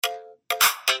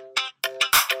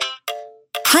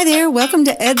Hi there, welcome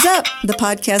to Eds Up, the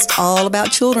podcast all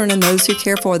about children and those who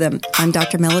care for them. I'm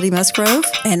Dr. Melody Musgrove.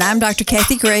 And I'm Dr.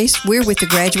 Kathy Grace. We're with the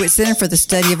Graduate Center for the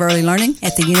Study of Early Learning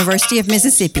at the University of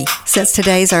Mississippi. Since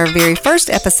today's our very first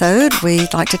episode,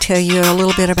 we'd like to tell you a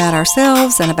little bit about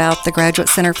ourselves and about the Graduate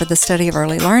Center for the Study of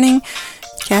Early Learning.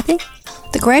 Kathy?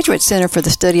 The Graduate Center for the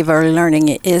Study of Early Learning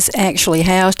is actually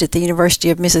housed at the University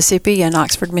of Mississippi in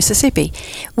Oxford, Mississippi.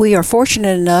 We are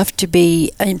fortunate enough to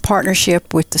be in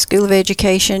partnership with the School of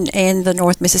Education and the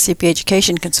North Mississippi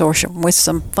Education Consortium with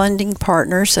some funding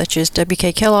partners such as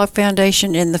W.K. Kellogg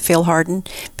Foundation and the Phil Hardin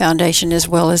Foundation, as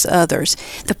well as others.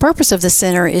 The purpose of the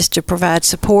center is to provide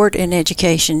support and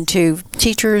education to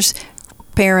teachers,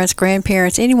 parents,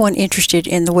 grandparents, anyone interested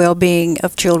in the well-being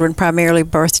of children, primarily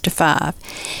birth to 5.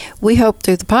 We hope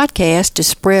through the podcast to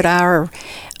spread our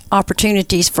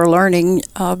opportunities for learning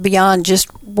beyond just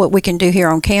what we can do here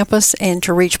on campus and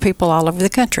to reach people all over the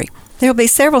country. There will be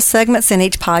several segments in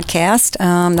each podcast.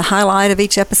 The highlight of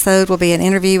each episode will be an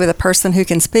interview with a person who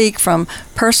can speak from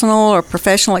personal or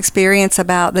professional experience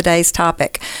about the day's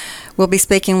topic. We'll be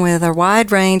speaking with a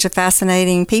wide range of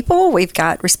fascinating people. We've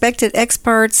got respected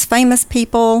experts, famous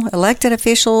people, elected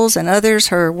officials, and others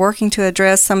who are working to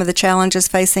address some of the challenges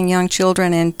facing young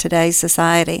children in today's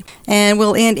society. And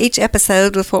we'll end each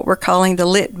episode with what we're calling the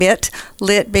Lit Bit,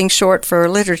 Lit being short for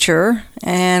literature.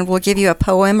 And we'll give you a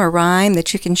poem or rhyme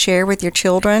that you can share with your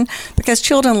children, because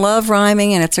children love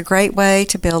rhyming, and it's a great way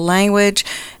to build language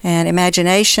and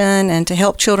imagination and to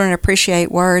help children appreciate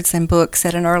words and books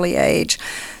at an early age.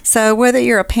 So whether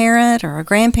you're a parent or a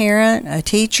grandparent, a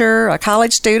teacher, a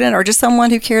college student, or just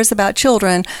someone who cares about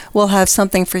children, we'll have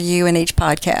something for you in each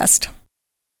podcast.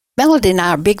 Melody and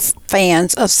I are big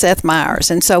fans of Seth Meyers,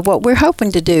 and so what we're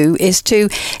hoping to do is to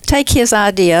take his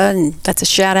idea, and that's a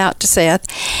shout out to Seth,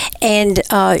 and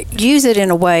use it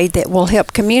in a way that will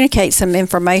help communicate some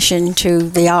information to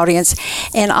the audience,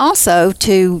 and also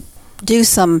to do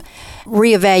some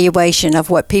reevaluation of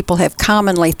what people have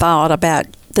commonly thought about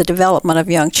the development of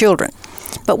young children.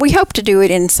 But we hope to do it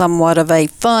in somewhat of a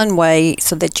fun way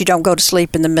so that you don't go to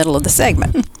sleep in the middle of the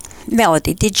segment.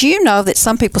 Melody, did you know that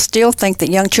some people still think that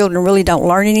young children really don't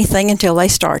learn anything until they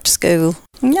start school?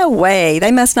 No way.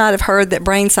 They must not have heard that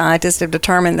brain scientists have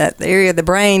determined that the area of the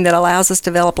brain that allows us to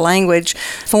develop language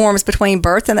forms between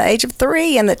birth and the age of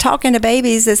 3, and that talking to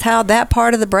babies is how that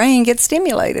part of the brain gets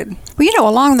stimulated. Well,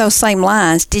 along those same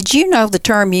lines, did you know the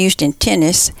term used in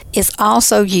tennis is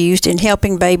also used in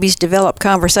helping babies develop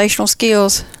conversational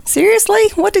skills? Seriously?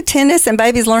 What do tennis and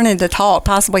babies learning to talk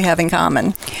possibly have in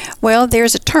common? Well,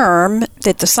 there's a term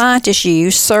that the scientists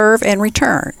use, serve and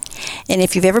return. And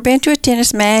if you've ever been to a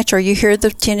tennis match or you hear the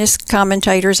tennis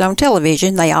commentators on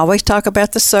television, they always talk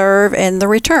about the serve and the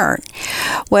return.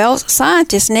 Well,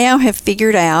 scientists now have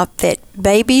figured out that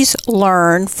babies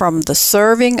learn from the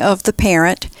serving of the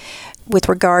parent with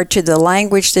regard to the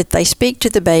language that they speak to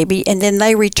the baby, and then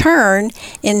they return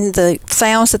in the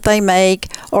sounds that they make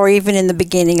or even in the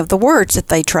beginning of the words that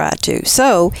they try to.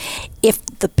 So if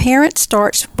the parent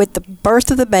starts with the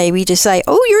birth of the baby to say,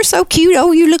 "Oh, you're so cute,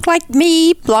 oh, you look like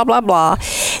me, blah, blah, blah,"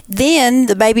 then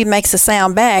the baby makes a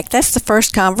sound back. That's the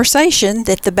first conversation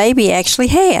that the baby actually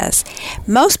has.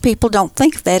 Most people don't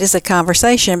think of that as a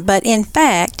conversation, but in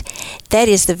fact, that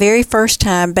is the very first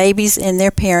time babies and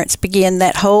their parents begin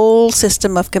that whole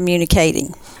system of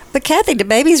communicating. But Kathy, do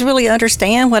babies really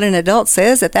understand what an adult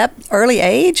says at that early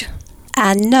age?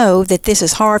 I know that this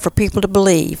is hard for people to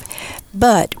believe,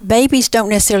 but babies don't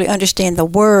necessarily understand the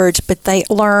words, but they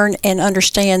learn and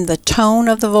understand the tone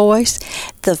of the voice,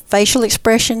 the facial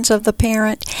expressions of the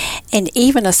parent, and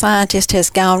even a scientist has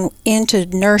gone into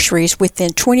nurseries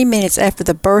within 20 minutes after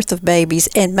the birth of babies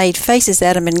and made faces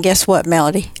at them, and guess what,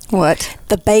 Melody? What?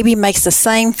 The baby makes the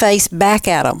same face back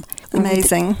at them.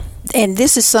 Amazing. And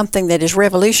this is something that has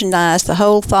revolutionized the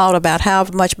whole thought about how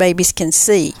much babies can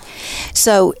see.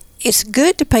 So it's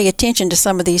good to pay attention to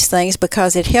some of these things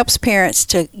because it helps parents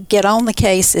to get on the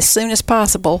case as soon as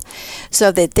possible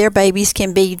so that their babies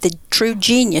can be the true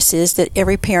geniuses that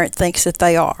every parent thinks that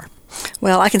they are.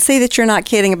 Well, I can see that you're not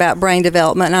kidding about brain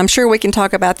development, and I'm sure we can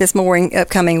talk about this more in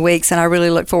upcoming weeks, and I really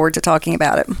look forward to talking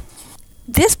about it.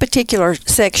 This particular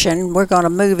section we're going to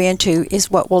move into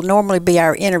is what will normally be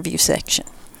our interview section.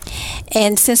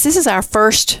 And since this is our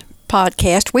first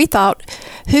podcast, we thought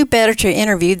who better to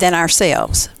interview than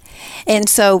ourselves. And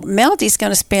so Melody's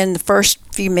going to spend the first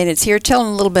few minutes here telling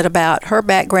a little bit about her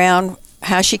background,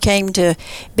 how she came to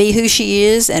be who she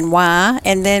is and why,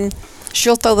 and then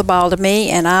she'll throw the ball to me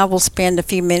and I will spend a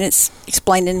few minutes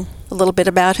explaining a little bit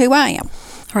about who I am.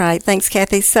 All right. Thanks,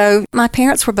 Kathy. So my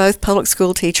parents were both public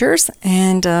school teachers,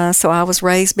 and so I was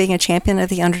raised being a champion of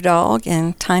the underdog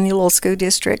in tiny little school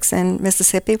districts in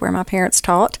Mississippi where my parents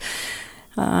taught.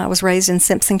 I was raised in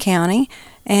Simpson County,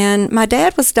 and my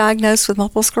dad was diagnosed with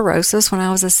multiple sclerosis when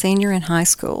I was a senior in high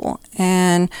school.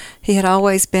 And he had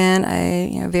always been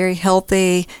a very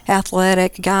healthy,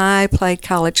 athletic guy, played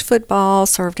college football,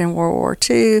 served in World War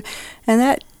II, and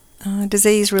that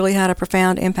disease really had a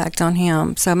profound impact on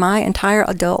him. So my entire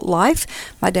adult life,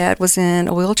 my dad was in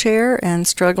a wheelchair and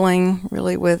struggling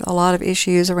really with a lot of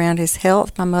issues around his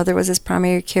health. My mother was his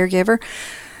primary caregiver.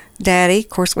 Daddy, of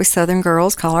course, we Southern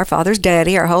girls call our fathers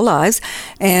Daddy our whole lives,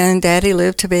 and Daddy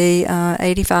lived to be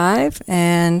 85,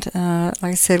 and like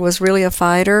I said, was really a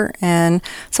fighter. And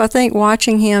so I think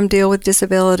watching him deal with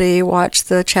disability, watch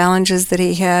the challenges that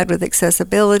he had with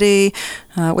accessibility,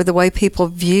 with the way people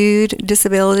viewed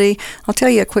disability. I'll tell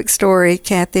you a quick story,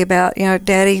 Kathy, about,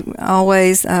 Daddy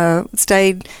always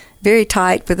stayed very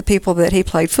tight with the people that he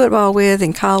played football with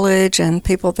in college and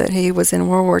people that he was in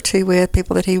World War II with,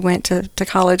 people that he went to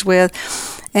college with.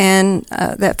 And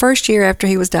that first year after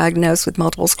he was diagnosed with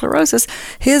multiple sclerosis,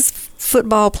 his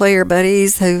football player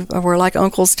buddies, who were like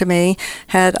uncles to me,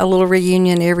 had a little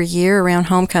reunion every year around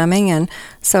homecoming. And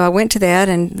so I went to that,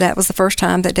 and that was the first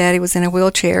time that Daddy was in a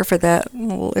wheelchair for that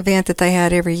little event that they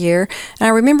had every year. And I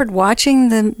remembered watching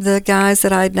the guys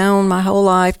that I'd known my whole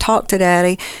life talk to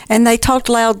Daddy, and they talked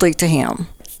loudly to him.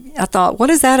 I thought, what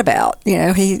is that about?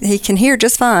 He can hear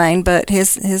just fine, but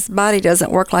his body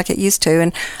doesn't work like it used to.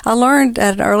 And I learned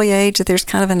at an early age that there's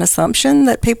kind of an assumption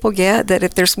that people get that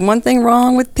if there's one thing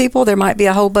wrong with people, there might be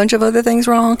a whole bunch of other things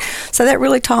wrong. So that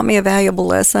really taught me a valuable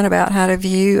lesson about how to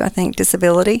view, I think,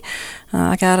 disability.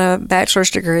 I got a bachelor's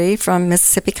degree from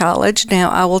Mississippi College. Now,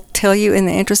 I will tell you, in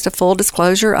the interest of full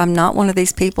disclosure, I'm not one of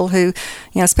these people who,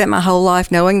 spent my whole life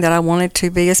knowing that I wanted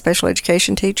to be a special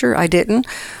education teacher. I didn't.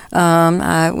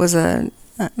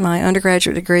 My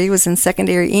undergraduate degree was in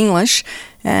secondary English,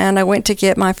 and I went to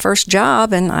get my first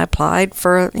job, and I applied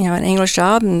for an English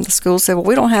job, and the school said, well,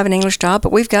 we don't have an English job,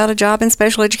 but we've got a job in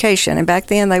special education. And back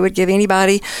then they would give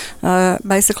anybody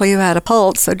basically who had a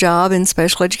pulse a job in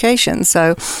special education.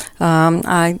 So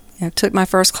I took my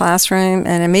first classroom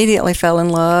and immediately fell in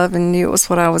love and knew it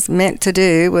was what I was meant to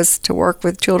do, was to work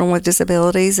with children with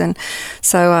disabilities. And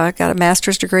so I got a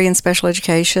master's degree in special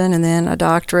education and then a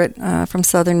doctorate from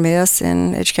Southern Miss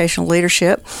in educational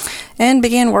leadership, and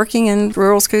began working in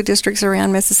rural school districts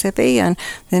around Mississippi, and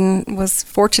then was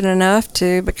fortunate enough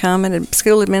to become a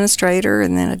school administrator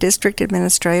and then a district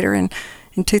administrator. And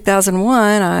in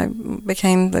 2001, I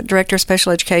became the Director of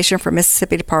Special Education for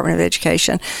Mississippi Department of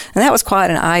Education. And that was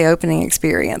quite an eye-opening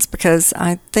experience, because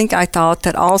I think I thought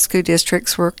that all school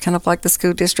districts were kind of like the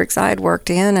school districts I had worked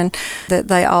in, and that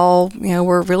they all,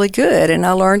 were really good. And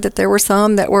I learned that there were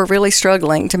some that were really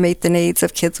struggling to meet the needs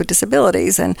of kids with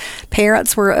disabilities. And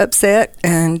parents were upset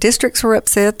and districts were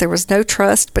upset. There was no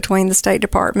trust between the State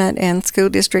Department and school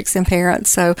districts and parents.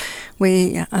 So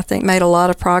we, I think, made a lot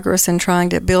of progress in trying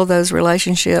to build those relationships.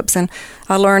 And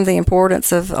I learned the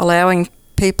importance of allowing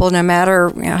people, no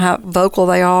matter how vocal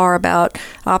they are about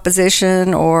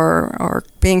opposition or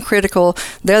being critical,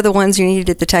 they're the ones you needed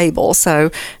at the table. So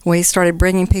we started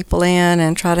bringing people in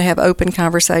and try to have open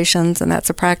conversations, and that's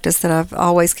a practice that I've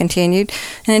always continued.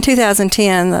 And in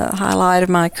 2010, the highlight of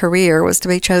my career was to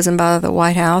be chosen by the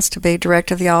White House to be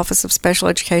Director of the Office of Special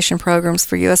Education Programs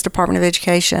for U.S. Department of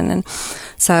Education. And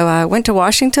so I went to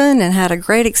Washington and had a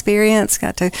great experience,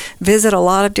 got to visit a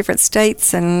lot of different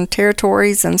states and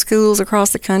territories and schools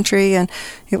across the country, and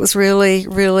it was really,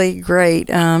 really great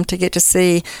to get to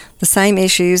see the same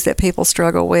issues that people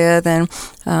struggle with, and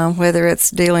whether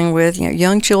it's dealing with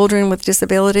young children with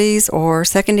disabilities or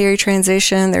secondary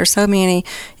transition. There are so many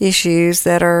issues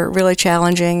that are really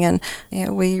challenging, and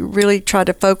we really try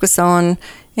to focus on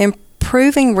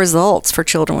improving results for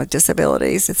children with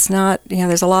disabilities. It's not,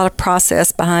 there's a lot of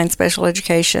process behind special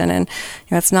education, and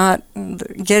it's not,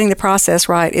 getting the process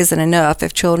right isn't enough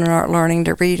if children aren't learning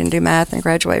to read and do math and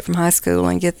graduate from high school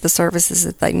and get the services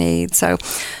that they need. So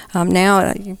now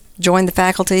I joined the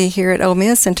faculty here at Ole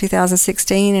Miss in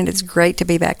 2016, and it's great to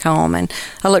be back home. And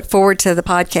I look forward to the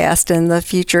podcast and the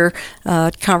future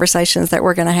conversations that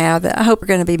we're going to have that I hope are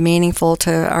going to be meaningful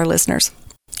to our listeners.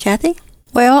 Kathy?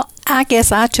 Well, I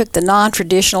guess I took the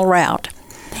non-traditional route.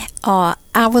 I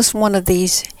was one of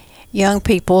these young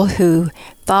people who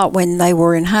thought when they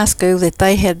were in high school that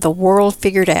they had the world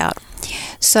figured out.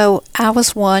 So I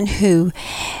was one who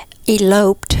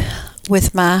eloped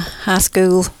with my high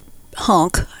school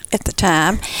hunk at the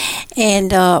time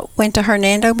and went to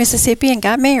Hernando, Mississippi, and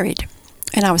got married.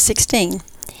 And I was 16.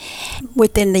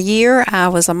 Within the year, I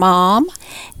was a mom,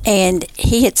 and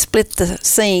he had split the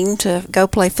scene to go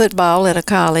play football at a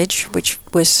college, which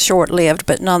was short-lived,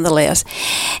 but nonetheless.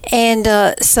 And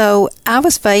so I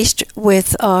was faced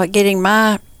with getting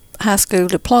my high school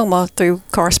diploma through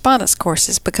correspondence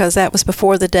courses, because that was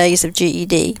before the days of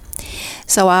GED.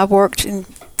 So I worked and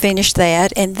finished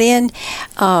that, and then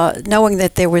knowing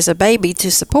that there was a baby to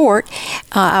support,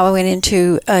 I went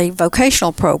into a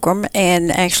vocational program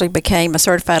and actually became a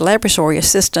certified laboratory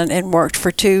assistant and worked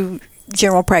for 2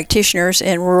 general practitioners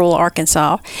in rural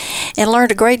Arkansas, and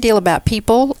learned a great deal about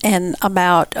people and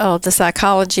about the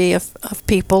psychology of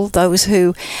people, those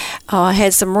who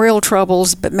had some real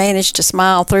troubles but managed to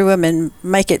smile through them and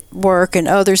make it work, and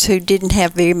others who didn't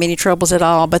have very many troubles at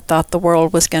all but thought the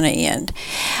world was going to end.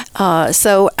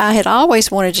 So I had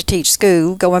always wanted to teach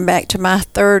school, going back to my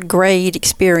 3rd grade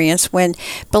experience when,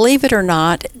 believe it or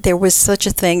not, there was such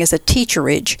a thing as a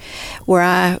teacherage where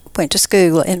I went to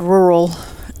school in rural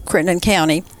Crittenden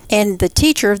County, and the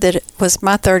teacher that was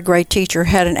my 3rd grade teacher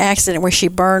had an accident where she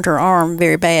burned her arm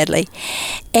very badly.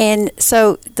 And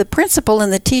so the principal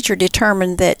and the teacher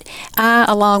determined that I,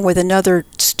 along with another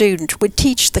student, would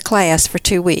teach the class for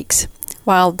 2 weeks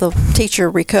while the teacher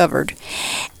recovered.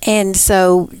 And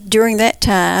so during that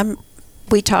time,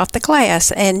 we taught the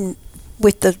class, and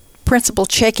with the principal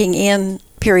checking in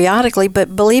periodically,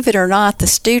 but believe it or not, the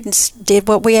students did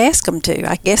what we asked them to.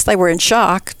 I guess they were in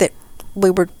shock that we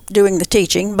were doing the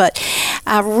teaching, but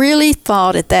I really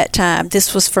thought at that time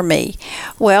this was for me.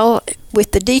 Well,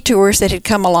 with the detours that had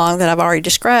come along that I've already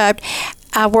described,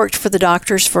 I worked for the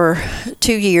doctors for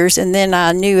 2 years, and then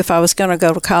I knew if I was going to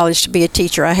go to college to be a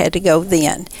teacher, I had to go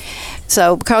then.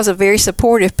 So because of very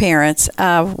supportive parents,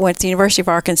 I went to the University of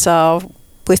Arkansas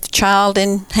with the child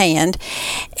in hand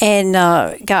and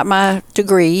got my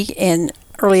degree in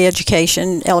early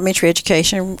education, elementary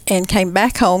education, and came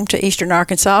back home to eastern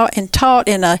Arkansas and taught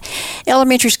in a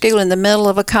elementary school in the middle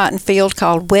of a cotton field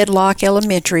called Wedlock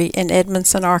Elementary in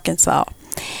Edmondson, Arkansas.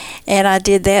 And I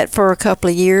did that for a couple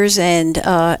of years and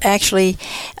actually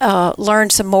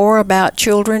learned some more about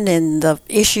children and the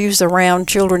issues around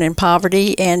children in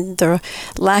poverty and the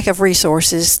lack of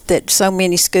resources that so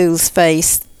many schools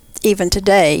face even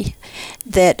today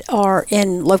that are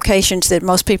in locations that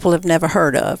most people have never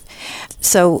heard of.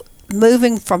 So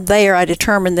moving from there, I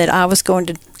determined that I was going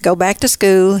to go back to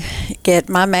school, get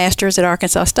my master's at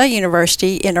Arkansas State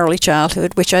University in early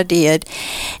childhood, which I did.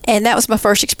 And that was my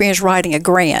first experience writing a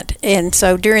grant. And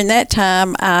so during that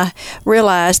time, I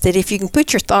realized that if you can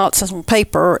put your thoughts on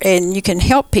paper and you can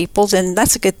help people, then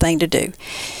that's a good thing to do.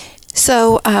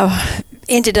 So I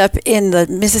ended up in the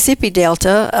Mississippi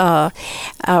Delta.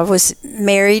 I was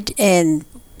married and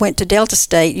went to Delta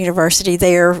State University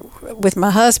there with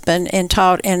my husband and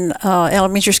taught in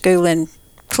elementary school in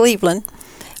Cleveland.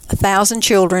 1,000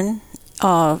 children,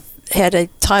 had a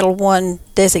Title I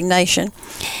designation,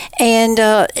 and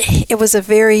it was a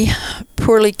very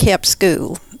poorly kept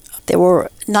school. There were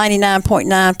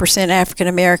 99.9% African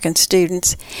American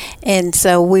students, and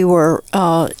so we were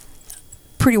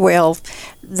pretty well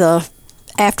the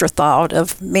afterthought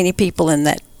of many people in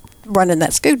that running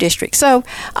that school district. So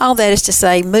all that is to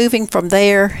say, moving from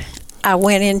there, I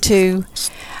went into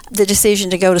the decision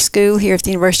to go to school here at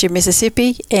the University of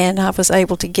Mississippi, and I was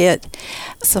able to get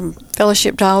some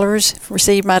fellowship dollars,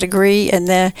 receive my degree, and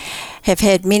then have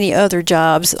had many other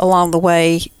jobs along the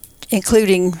way,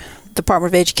 including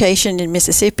Department of Education in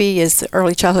Mississippi as the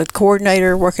early childhood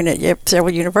coordinator, working at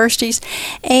several universities,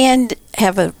 and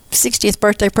have a 60th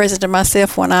birthday present to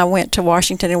myself when I went to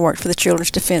Washington and worked for the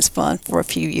Children's Defense Fund for a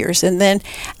few years. And then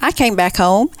I came back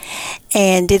home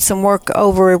and did some work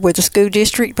over with the school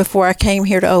district before I came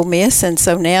here to Ole Miss, and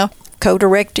so now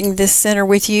co-directing this center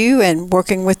with you and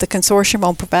working with the consortium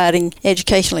on providing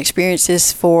educational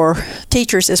experiences for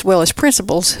teachers as well as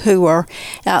principals who are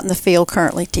out in the field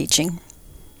currently teaching.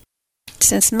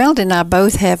 Since Melda and I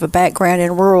both have a background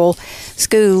in rural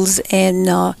schools, and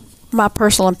my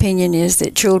personal opinion is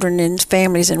that children and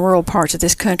families in rural parts of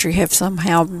this country have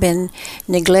somehow been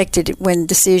neglected when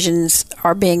decisions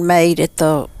are being made at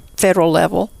the federal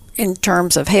level in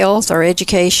terms of health or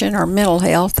education or mental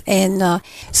health. And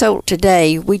so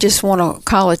today we just want to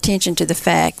call attention to the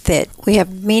fact that we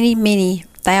have many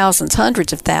thousands,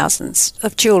 hundreds of thousands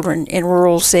of children in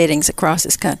rural settings across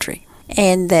this country,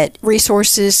 and that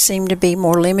resources seem to be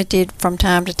more limited from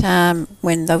time to time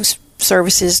when those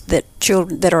services that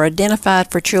children that are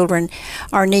identified for children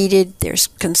are needed. There's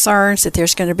concerns that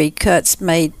there's going to be cuts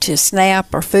made to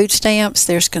SNAP or food stamps.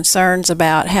 There's concerns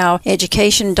about how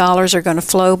education dollars are going to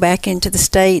flow back into the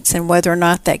states and whether or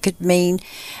not that could mean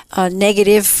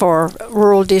negative for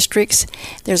rural districts.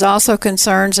 There's also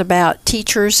concerns about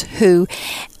teachers who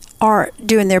are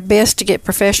doing their best to get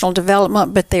professional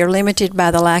development, but they are limited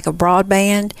by the lack of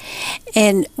broadband.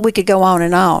 And we could go on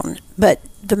and on. But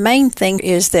the main thing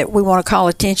is that we want to call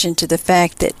attention to the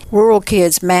fact that rural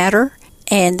kids matter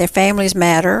and their families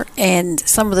matter, and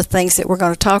some of the things that we're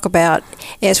going to talk about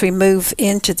as we move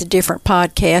into the different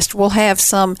podcasts will have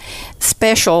some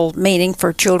special meaning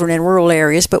for children in rural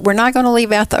areas, but we're not going to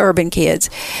leave out the urban kids.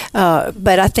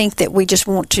 But I think that we just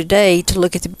want today to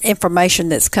look at the information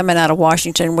that's coming out of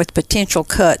Washington with potential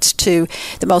cuts to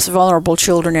the most vulnerable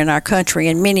children in our country,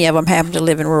 and many of them happen to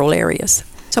live in rural areas.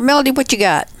 So, Melody, what you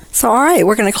got? So, all right,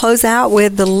 we're going to close out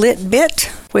with the Lit Bit,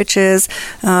 which is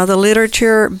the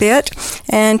literature bit.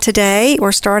 And today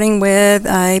we're starting with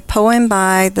a poem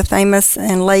by the famous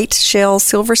and late Shel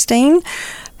Silverstein,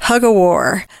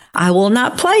 Hug-A-War. I will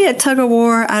not play at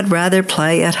tug-of-war, I'd rather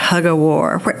play at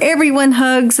hug-a-war, where everyone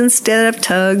hugs instead of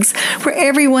tugs, where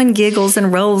everyone giggles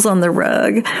and rolls on the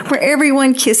rug, where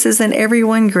everyone kisses and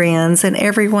everyone grins, and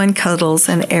everyone cuddles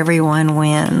and everyone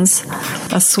wins.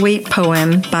 A sweet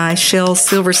poem by Shel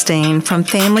Silverstein from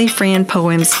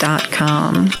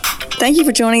FamilyFriendPoems.com. Thank you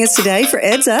for joining us today for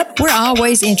Eds Up. We're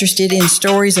always interested in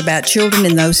stories about children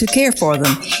and those who care for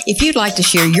them. If you'd like to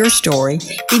share your story,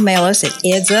 email us at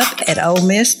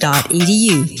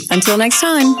edsup@olemiss.edu. Until next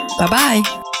time, bye-bye.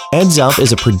 Eds Up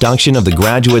is a production of the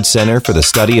Graduate Center for the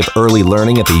Study of Early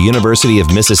Learning at the University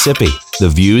of Mississippi. The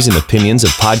views and opinions of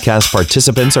podcast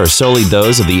participants are solely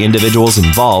those of the individuals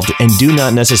involved and do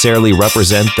not necessarily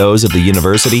represent those of the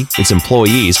university, its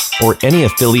employees, or any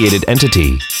affiliated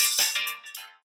entity.